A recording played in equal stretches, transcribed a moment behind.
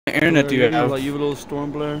internet do you have? Like you have a little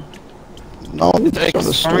storm, Blair? No, It's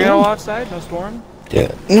the storming storm. outside? No storm?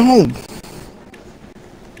 Yeah. No.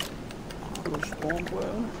 Little storm,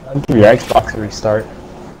 Blair? Your Xbox to restart.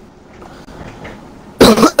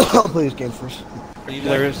 I'll play this game first.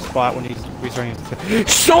 There is a spot when he's restarting.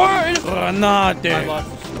 Sword! Nah, I damn. lost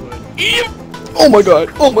the sword. Oh my god.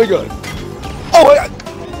 Oh my god. Oh my god.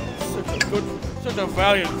 Such a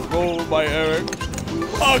valiant roll by Eric.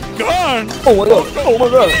 A gun! Oh my god. Oh my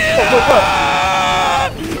god.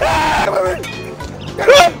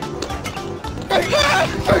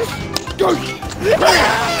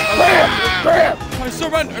 I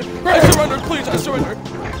surrender! I surrender, please! I surrender!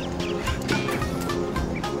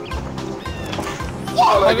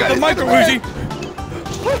 Oh I got the micro Uzi!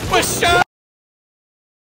 My shot!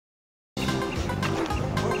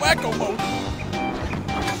 Wacko mode!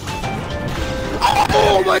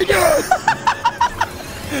 Oh my god.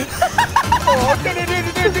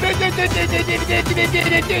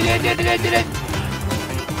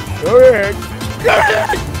 Alright! I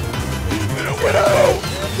don't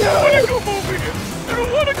wanna go over here! I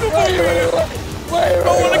don't wanna go over here! I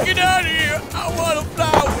don't wanna get out of here! I wanna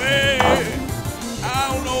fly away! I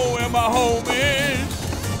don't know where my home is!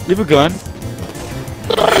 You have a gun?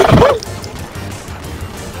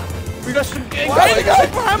 We got some gang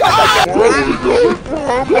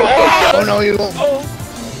Oh no, you don't. No!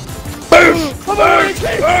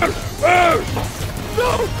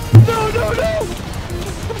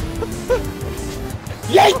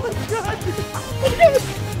 Yay!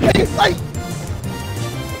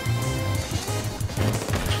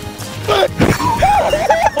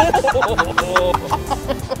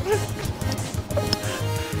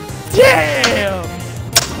 Damn!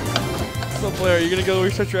 So Blair, are you gonna go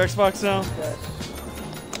reset your Xbox now?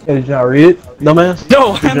 Hey, did you not read it, dumbass?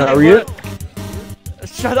 No, Did you not read it?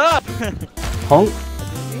 Shut up! Punk?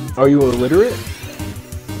 Are you illiterate?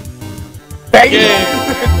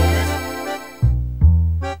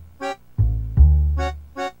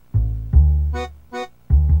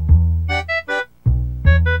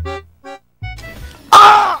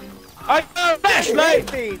 I found a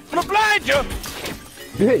flashlight! I'm gonna blind you!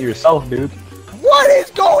 You hit yourself, dude. What is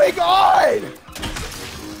going on?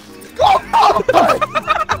 Go on!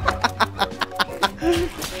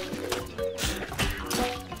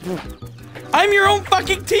 I'm your own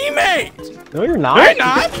fucking teammate! No, you're not. You're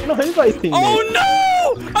not? You're not anybody's teammate. Oh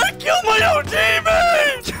no! I killed my own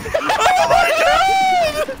teammate! Oh my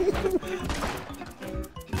god!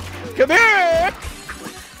 Come here!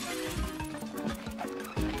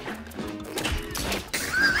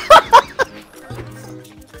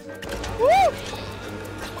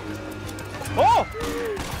 Oh!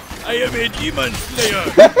 I am a demon slayer!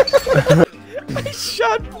 I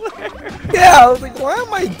shot Blair! Yeah, I was like, why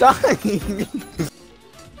am I dying?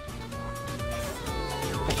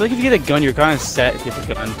 I feel like if you get a gun, you're kind of set if you have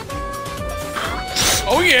a gun.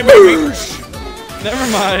 Oh yeah, baby! Never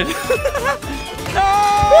mind. No!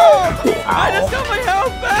 I just got my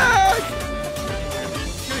health back!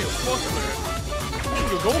 Give me a fucking Blair. Give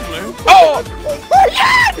me a gold Blair. Oh!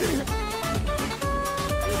 Yeah!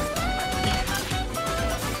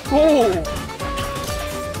 Oh!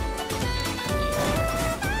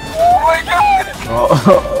 Oh my god!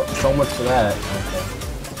 Oh, so much for that.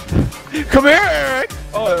 Come here, Eric!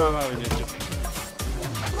 Oh, no, no, no.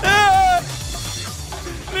 Ah!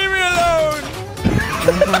 Leave me alone!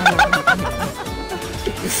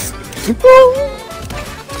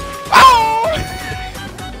 Oh!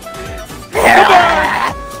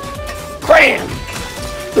 Cram!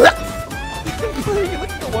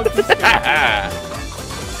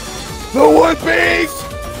 The One Piece!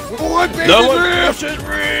 The One Piece No is one real! is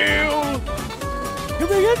real! You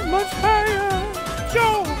can get much higher!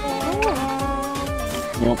 Joe!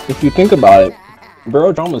 Well, if you think about it,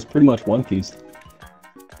 Burrow Drama is pretty much One Piece.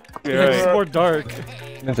 Yeah, it's more dark.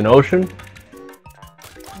 There's an ocean.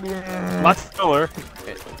 Lots of filler.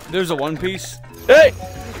 There's a One Piece. Hey!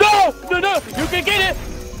 No! No, no! You can get it!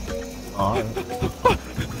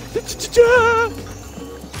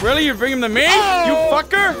 Really? You're bringing them in? Oh! You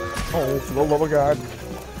fucker! Oh, for the love of God.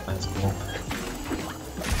 That's cool.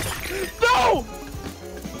 No!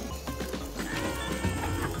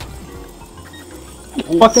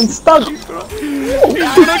 Fucking stuck! He's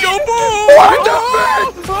gonna go boom! What the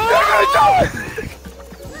fuck? They're gonna do it!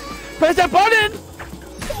 Press that button!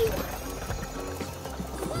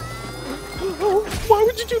 Why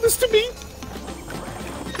would you do this to me?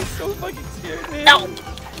 It's so fucking scared, man. Ow!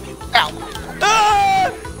 Ow!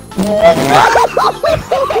 Ah! No!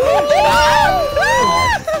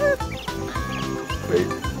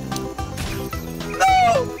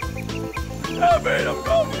 I made him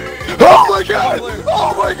come here. god!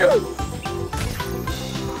 Oh my god!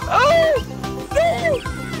 Oh! No!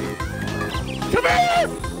 Come here!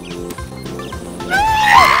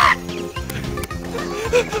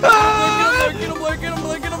 Get him, Blair! Get him,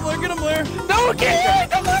 Blair! Get him, Blair! Get him, Blair! No,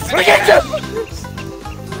 can't! I'm not gonna get you!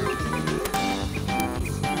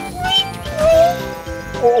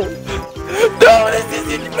 Oh. No, this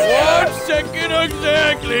isn't fair! 1 second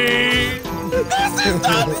exactly! This is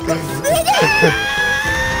not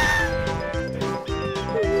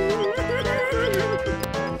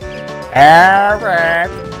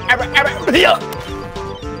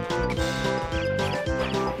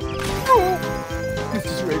This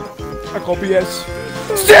is rape. I call BS.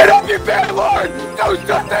 Stand up, you bad lord! Do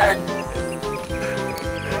something!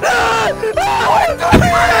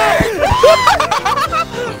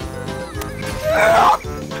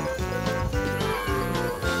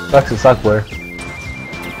 Sucks to suck, Blair.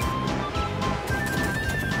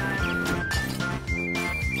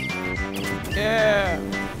 Yeah!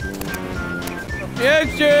 Yeah,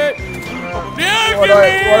 shit! Yeah, What do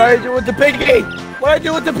I do with the piggy? What do I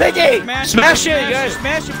do with the piggy? Smash it, you guys!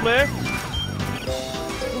 Smash it, Blair!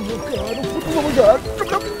 Oh my god!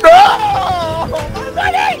 No! My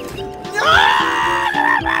money! No!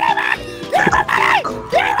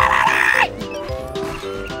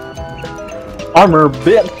 Armor,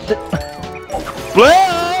 bitch!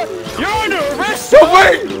 Blair! You're under arrest! No,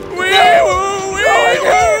 wait! Wee-woo!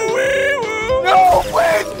 Wee-woo! Wee-woo! No,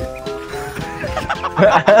 wait!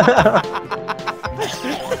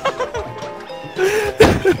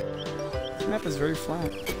 This map is very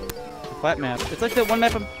flat. Flat map. It's like that one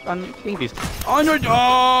map on Babies.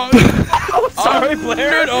 Underdog! Sorry,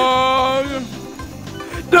 Blair! Underdog!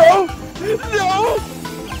 No! No!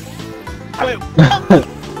 Wait,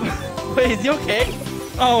 wait, is he okay?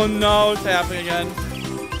 Oh no, it's happening again.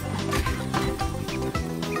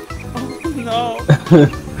 Oh no.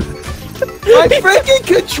 My freaking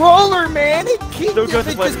controller, man! It keeps Don't go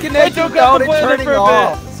to Blair. disconnecting Don't without go it to Blair turning for a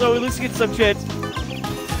off. bit, so at least get some shit.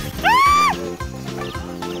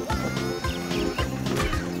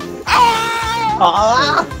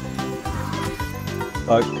 Ah!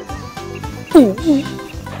 Fuck.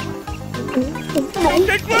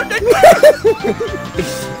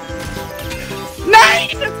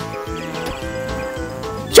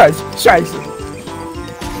 Scheiße, scheiße.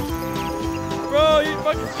 Bro, you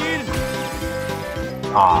fucking cheated.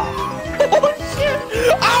 Ah. Oh shit!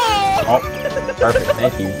 Ah! Oh, perfect,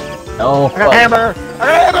 thank you. Oh, fuck. Hammer!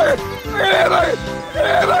 Hammer! Hammer!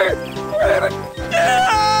 Hammer! Hammer!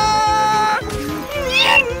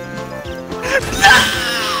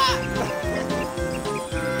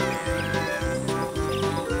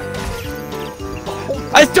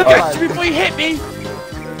 I still got you before you hit me!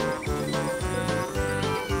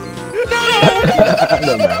 No,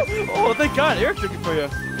 man. Oh, thank God, Eric took it for you.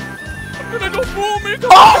 I'm gonna go boom into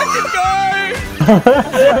the fucking guy!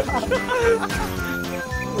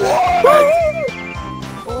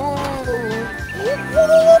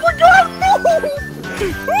 Oh my god! No!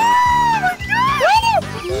 Oh my god!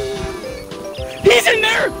 He's in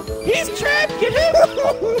there! He's trapped! Get him!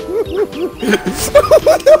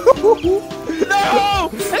 No!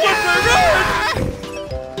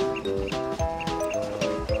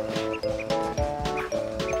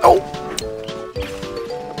 Oh!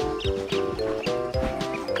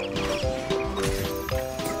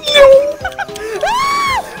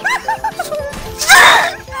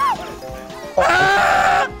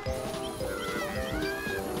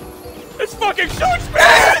 It's fucking so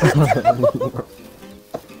expensive!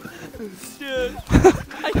 Shit.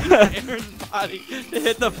 I used Aaron's body to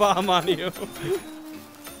hit the bomb on you.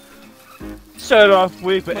 Started off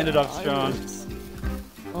weak, but ended off strong.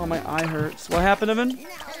 Oh, my eye hurts. What happened to him?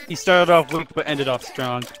 He started off weak, but ended off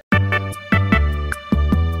strong.